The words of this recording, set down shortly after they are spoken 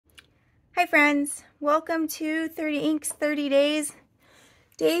Hi friends, welcome to 30 Inks 30 Days,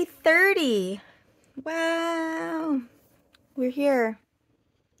 day 30. Wow, we're here.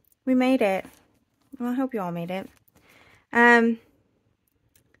 We made it. Well, I hope you all made it.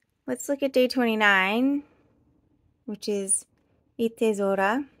 Let's look at day 29, which is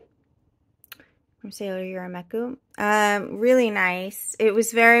Itezora from Sailor Urameku. Really nice. It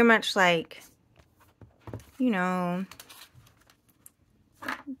was very much like,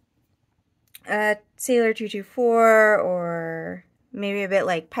 Sailor 224, or maybe a bit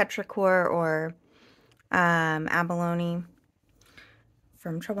like Petrichor or Abalone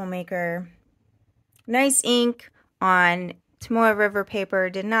from Troublemaker. Nice ink on Tomoe River paper.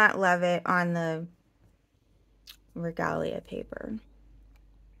 Did not love it on the Regalia paper.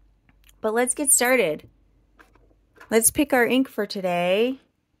 But let's get started. Let's pick our ink for today.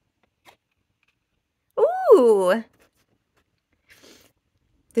 Ooh!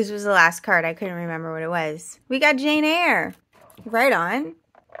 This was the last card. I couldn't remember what it was. We got Jane Eyre. Right on.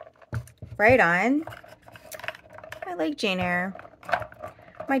 Right on. I like Jane Eyre.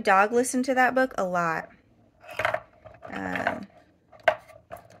 My dog listened to that book a lot.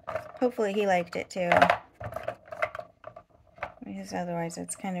 Hopefully he liked it too. Because otherwise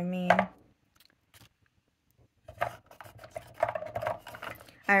that's kind of mean.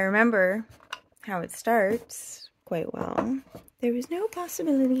 I remember how it starts quite well. There was no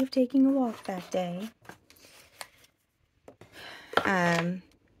possibility of taking a walk that day.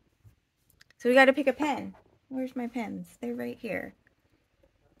 So we got to pick a pen. Where's my pens? They're right here.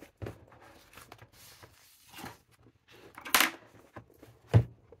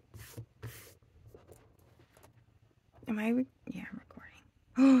 Am I? Yeah, I'm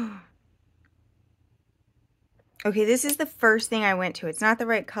recording. Okay, this is the first thing I went to. It's not the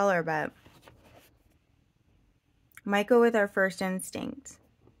right color, but might go with our first instinct.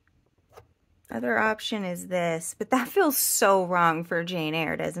 Other option is this, but that feels so wrong for Jane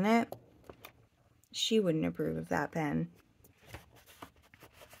Eyre, doesn't it? She wouldn't approve of that pen.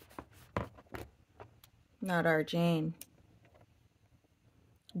 Not our Jane.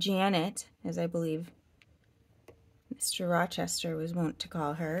 Janet, as I believe Mr. Rochester was wont to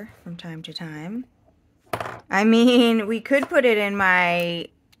call her from time to time. I mean, we could put it in my...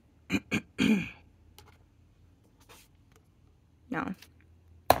 No.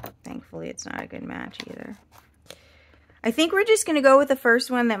 Thankfully, it's not a good match either. I think we're just going to go with the first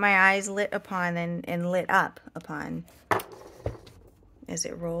one that my eyes lit upon and lit up upon as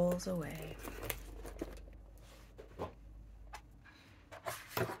it rolls away.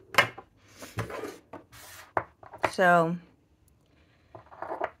 So,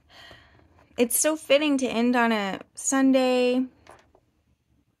 it's so fitting to end on a Sunday.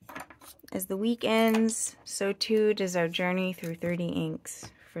 As the week ends, so too does our journey through 30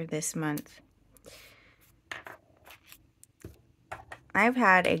 inks for this month. I've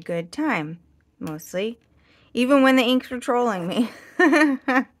had a good time, mostly. Even when the inks were trolling me.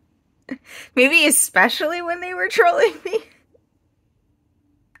 Maybe especially when they were trolling me.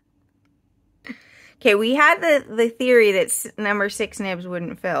 Okay, we had the theory that number 6 nibs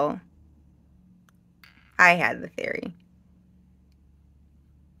wouldn't fill. I had the theory.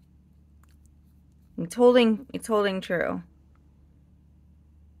 It's holding true.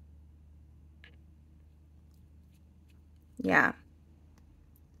 Yeah.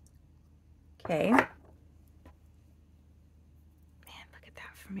 Okay. Man, look at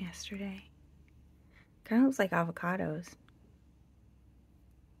that from yesterday. Kind of looks like avocados.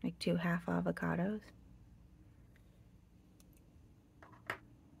 Like 2 half avocados.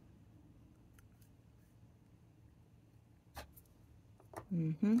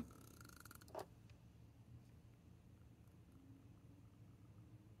 Mm-hmm.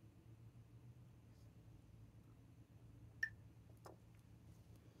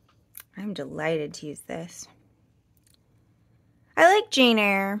 I'm delighted to use this. I like Jane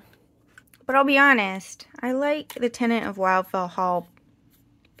Eyre, but I'll be honest, I like The Tenant of Wildfell Hall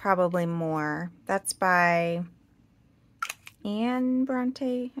probably more. That's by Anne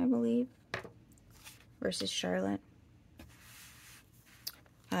Bronte, I believe, versus Charlotte.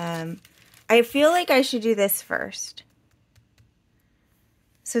 I feel like I should do this first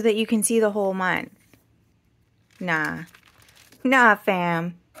so that you can see the whole month. Nah,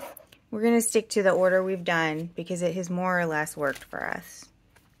 fam. We're going to stick to the order we've done because it has more or less worked for us.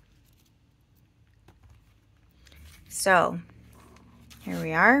 So, here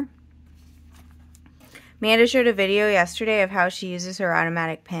we are. Amanda showed a video yesterday of how she uses her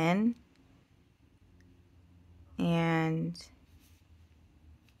automatic pen. And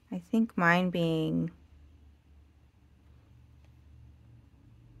I think mine being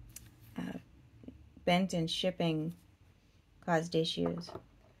bent in shipping caused issues.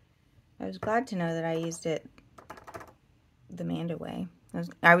 I was glad to know that I used it the Manda way.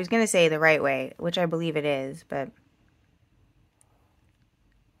 I was going to say the right way, which I believe it is, but...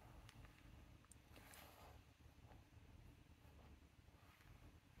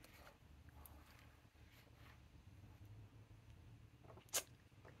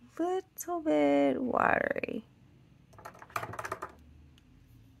 little bit watery.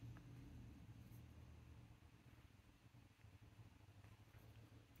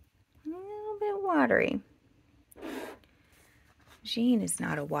 A little bit watery. Jane is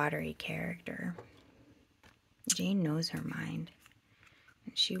not a watery character. Jane knows her mind,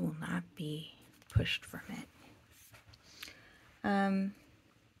 and she will not be pushed from it.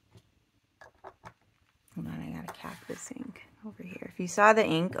 Hold on, I gotta cap this ink over here. If you saw the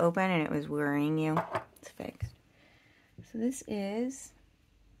ink open and it was Wearingeul, it's fixed. So this is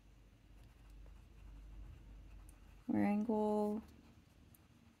Wearingeul,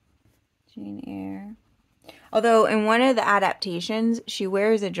 Jane Eyre. Although in one of the adaptations, she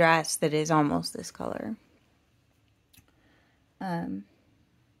wears a dress that is almost this color.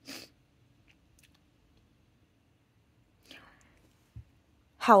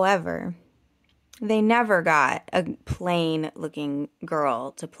 However, they never got a plain looking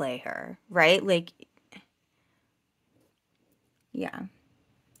girl to play her, right? Like, yeah,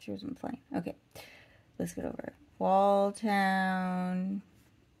 she wasn't plain. Okay, let's get over it. Walltown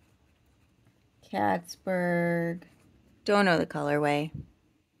Catsburg. Don't know the colorway.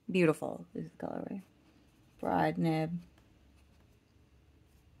 Beautiful is the colorway. Broad nib.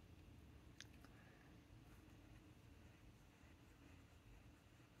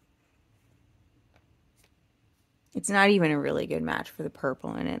 It's not even a really good match for the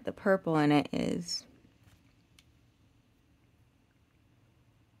purple in it. The purple in it is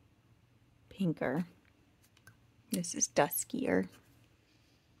pinker. This is duskier,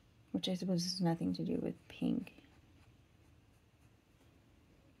 which I suppose has nothing to do with pink.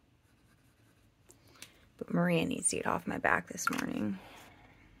 But Maria needs to get off my back this morning.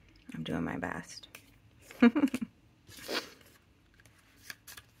 I'm doing my best.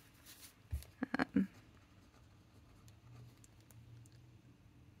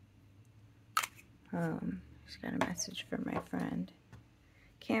 Just got a message from my friend.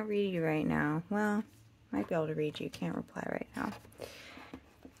 Can't read you right now. Well, might be able to read you. Can't reply right now.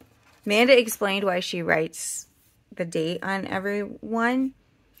 Amanda explained why she writes the date on everyone.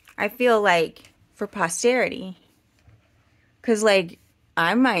 I feel like for posterity. Because, like,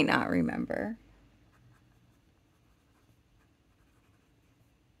 I might not remember.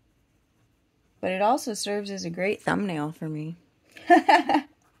 But it also serves as a great thumbnail for me.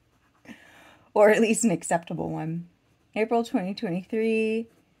 Or at least an acceptable one. April 2023,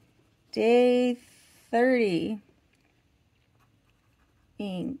 day 30.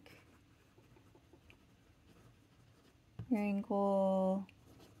 Ink. Wearingeul.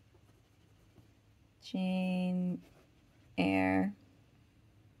 Jane Eyre.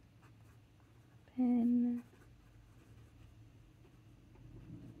 Pen.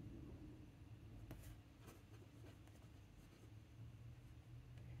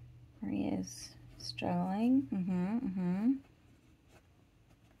 Maria's struggling.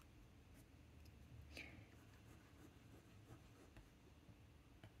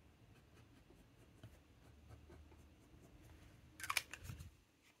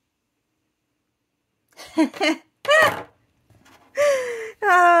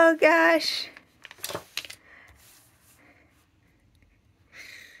 Oh gosh.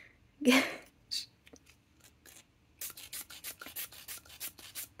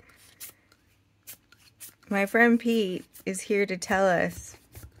 My friend Pete is here to tell us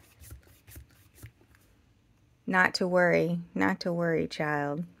not to worry,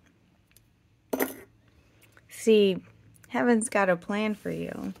 child. See, heaven's got a plan for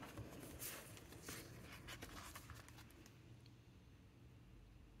you.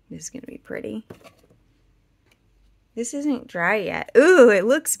 This is going to be pretty. This isn't dry yet. Ooh, it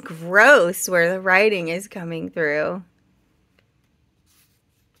looks gross where the writing is coming through.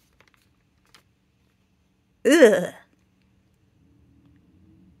 Ugh.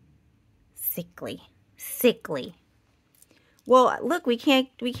 Sickly. Sickly. Well, look, we can't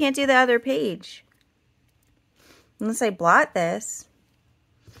do the other page. Unless I blot this.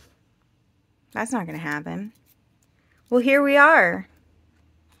 That's not going to happen. Well, here we are.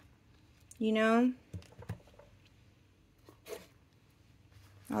 You know?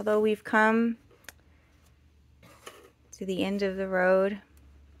 Although we've come to the end of the road,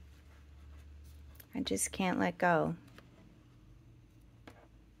 I just can't let go.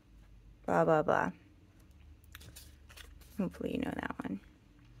 Blah, blah, blah. Hopefully you know that one.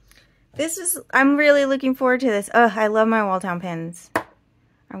 I'm really looking forward to this. Ugh, I love my Walltown pens.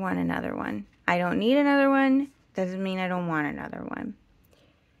 I want another one. I don't need another one. Doesn't mean I don't want another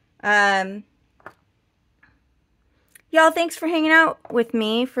one. Y'all, thanks for hanging out with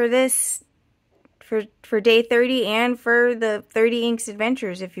me for this, for day 30 and for the 30 Inks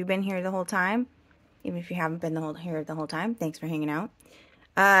Adventures. If you've been here the whole time, even if you haven't been here the whole time, thanks for hanging out.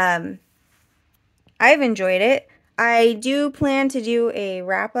 I've enjoyed it. I do plan to do a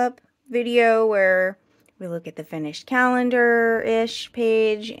wrap-up video where we look at the finished calendar-ish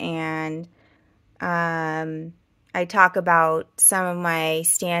page, and I talk about some of my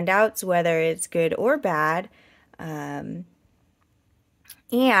standouts, whether it's good or bad. And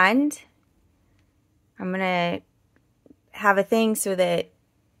I'm going to have a thing so that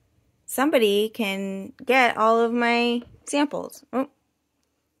somebody can get all of my samples. Oh,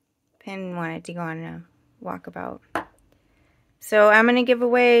 Pen wanted to go on a walkabout. So I'm going to give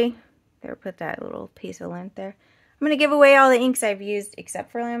away, there, put that little piece of lint there. I'm going to give away all the inks I've used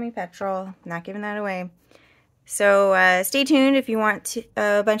except for Lamy Petrol. I'm not giving that away. So stay tuned if you want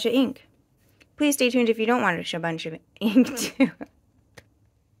a bunch of ink. Please stay tuned if you don't want a bunch of ink too.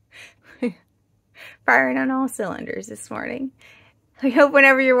 Firing on all cylinders this morning. I hope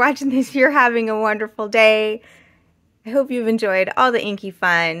whenever you're watching this, you're having a wonderful day. I hope you've enjoyed all the inky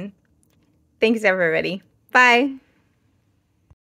fun. Thanks, everybody. Bye.